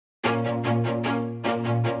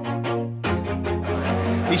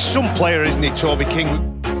He's some player, isn't he, Toby King?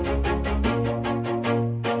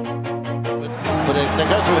 But they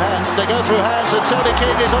go through hands, and Toby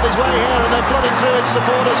King is on his way here, and they're flooding through in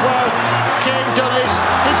support as well. King dummies,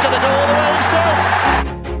 he's going to go all the way himself.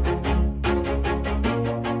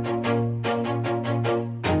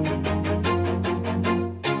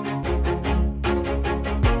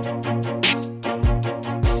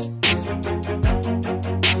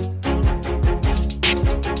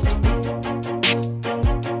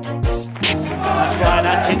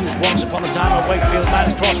 Once upon a time a Wakefield man,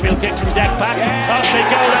 crossfield kick from deck back. Up they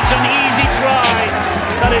go, that's an easy try.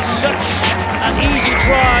 That is such an easy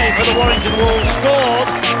try for the Warrington Wolves, scored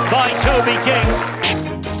by Toby King.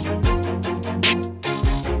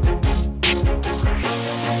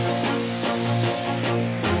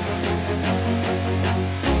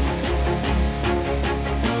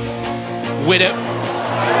 Widow,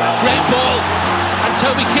 great ball, and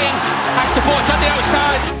Toby King has support on the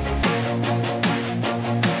outside.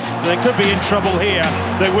 They could be in trouble here.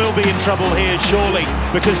 They will be in trouble here, surely,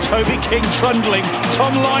 because Toby King trundling,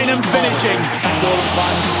 Tom Lynham finishing.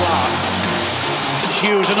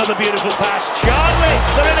 Hughes, another beautiful pass. Charlie,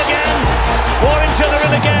 they're in again. Warrington, they're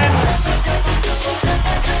in again.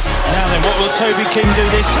 Now then, what will Toby King do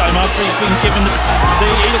this time after he's been given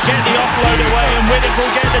he'll get the offload away and Widow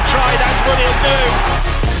will get the try. That's what he'll do.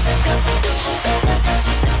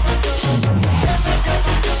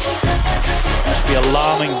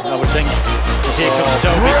 Alarming, I would think. Here comes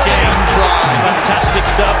Toby King. Fantastic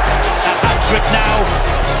stuff. A hat-trick now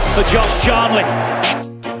for Josh Charnley.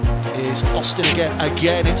 Is Austin again.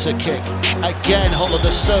 Again, it's a kick. Again, Holland,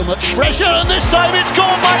 there's so much pressure, and this time it's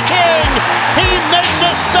caught by King. He makes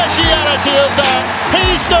a speciality of that.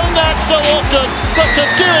 He's done that so often, but to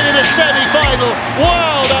do it in a semi-final,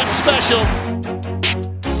 wow, that's special.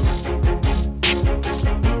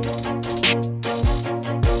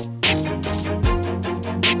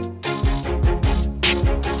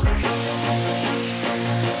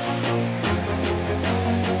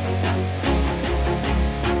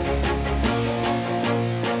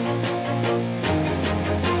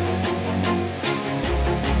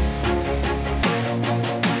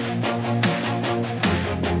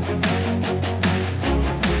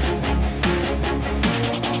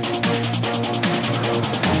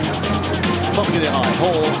 Popping it high,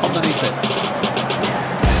 Hall underneath it.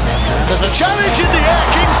 And there's a challenge in the air,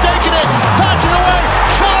 King's taking it, passing away,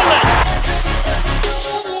 Charlie!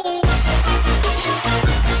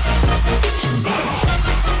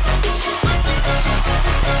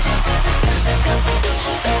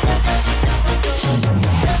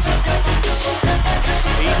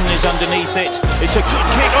 Eden is underneath it. It's a good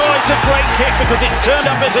kick. Oh, it's a great kick because it's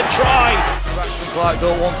turned up as a try. Rashford Clark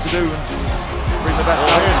don't want to do. Bring the best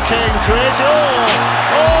out. Here's King, crazy.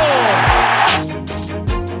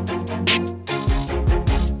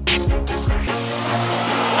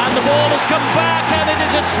 And the ball has come back, and it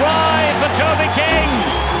is a try for Toby King.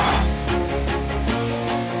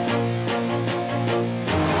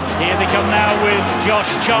 Here they come now with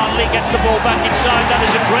Josh Charnley, gets the ball back inside. That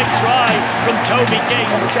is a great try from Toby King.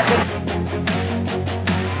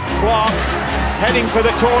 Clark heading for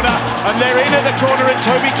the corner, and they're in at the corner, and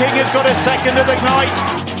Toby King has got a second of the night.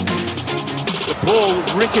 The ball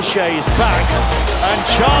ricochets back, and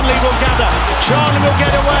Charnley will gather. Charnley will get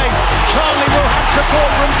away. Charnley will have support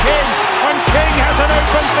from King, and King has an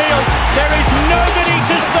open field. There is nobody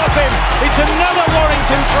to stop him. It's another